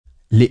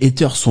Les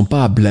haters sont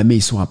pas à blâmer,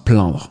 ils sont à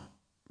plaindre.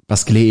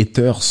 Parce que les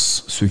haters,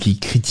 ceux qui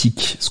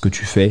critiquent ce que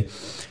tu fais,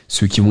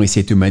 ceux qui vont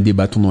essayer de te mettre des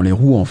bâtons dans les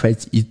roues, en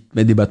fait, ils te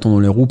mettent des bâtons dans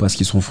les roues parce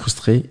qu'ils sont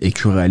frustrés et que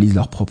tu réalises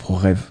leurs propres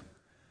rêves.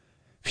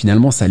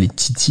 Finalement, ça les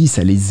titille,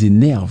 ça les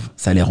énerve,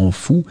 ça les rend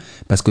fous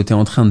parce que tu es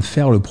en train de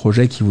faire le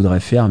projet qu'ils voudraient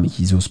faire mais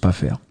qu'ils osent pas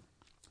faire.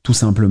 Tout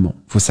simplement.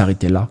 Faut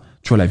s'arrêter là.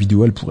 Tu vois, la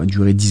vidéo, elle pourrait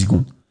durer 10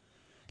 secondes.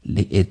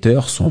 Les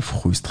haters sont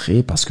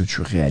frustrés parce que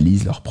tu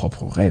réalises leurs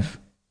propres rêves.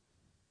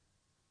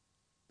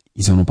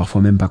 Ils en ont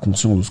parfois même pas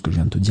conscience de ce que je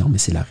viens de te dire, mais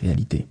c'est la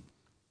réalité.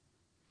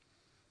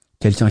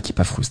 Quelqu'un qui est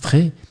pas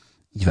frustré,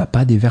 il va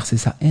pas déverser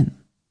sa haine.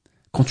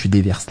 Quand tu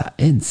déverses ta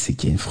haine, c'est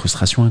qu'il y a une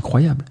frustration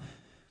incroyable.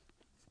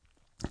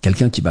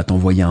 Quelqu'un qui va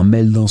t'envoyer un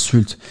mail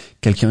d'insulte,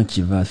 quelqu'un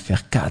qui va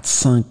faire 4,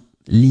 5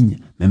 lignes,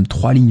 même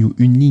 3 lignes ou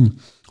 1 ligne,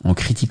 en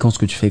critiquant ce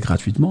que tu fais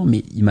gratuitement,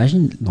 mais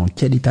imagine dans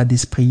quel état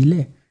d'esprit il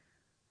est.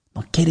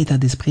 Dans quel état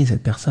d'esprit est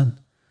cette personne?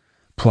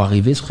 Pour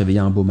arriver, se réveiller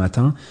un beau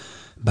matin,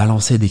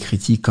 balancer des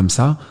critiques comme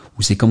ça,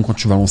 ou c'est comme quand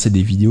tu vas lancer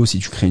des vidéos, si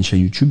tu crées une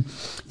chaîne YouTube,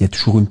 il y a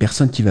toujours une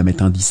personne qui va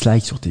mettre un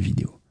dislike sur tes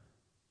vidéos.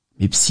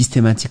 Mais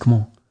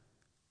systématiquement.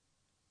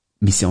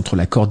 Mais c'est entre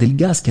la corde et le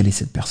gaz qu'elle est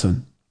cette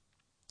personne.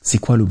 C'est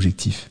quoi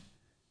l'objectif?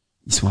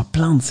 Ils sont à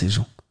plaindre, ces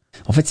gens.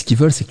 En fait, ce qu'ils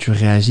veulent, c'est que tu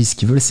réagisses. Ce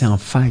qu'ils veulent, c'est un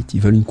fight.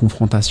 Ils veulent une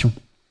confrontation.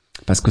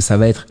 Parce que ça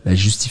va être la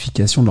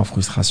justification de leur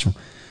frustration.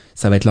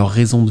 Ça va être leur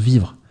raison de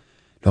vivre,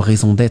 leur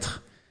raison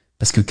d'être.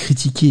 Parce que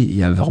critiquer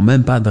et avoir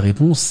même pas de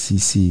réponse,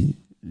 c'est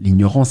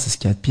l'ignorance, c'est ce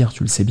qu'il y a de pire,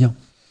 tu le sais bien.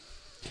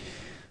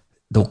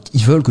 Donc,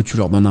 ils veulent que tu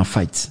leur donnes un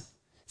fight.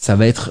 Ça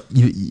va être...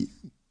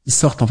 Ils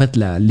sortent en fait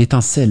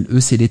l'étincelle. Eux,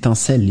 c'est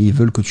l'étincelle et ils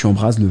veulent que tu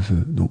embrases le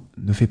feu. Donc,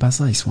 ne fais pas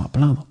ça, ils sont à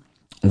plaindre.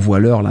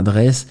 Envoie-leur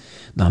l'adresse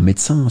d'un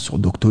médecin sur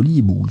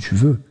Doctolib ou où tu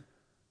veux.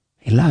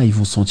 Et là, ils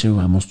vont se sentir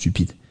vraiment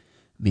stupides.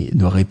 Mais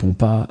ne réponds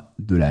pas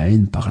de la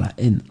haine par la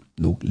haine.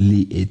 Donc,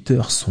 les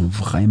haters sont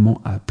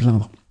vraiment à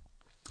plaindre.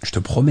 Je te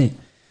promets.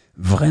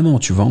 Vraiment,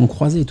 tu vas en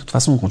croiser. De toute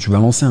façon, quand tu vas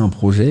lancer un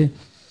projet,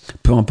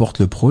 peu importe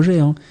le projet,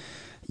 hein,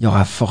 il y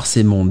aura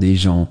forcément des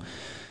gens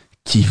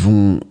qui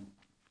vont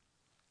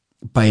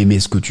pas aimer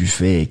ce que tu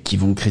fais, qui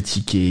vont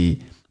critiquer.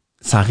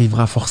 Ça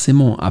arrivera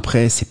forcément.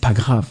 Après, c'est pas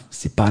grave,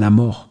 c'est pas la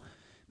mort.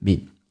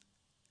 Mais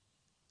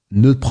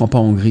ne te prends pas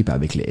en grippe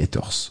avec les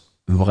haters.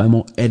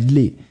 Vraiment,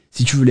 aide-les.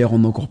 Si tu veux les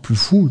rendre encore plus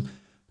fous,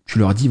 tu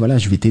leur dis, voilà,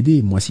 je vais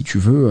t'aider. Moi, si tu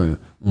veux,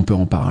 on peut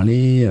en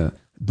parler.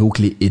 Donc,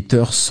 les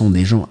haters sont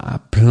des gens à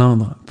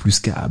plaindre plus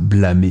qu'à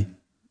blâmer.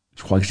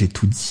 Je crois que j'ai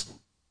tout dit.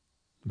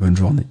 Bonne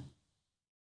journée.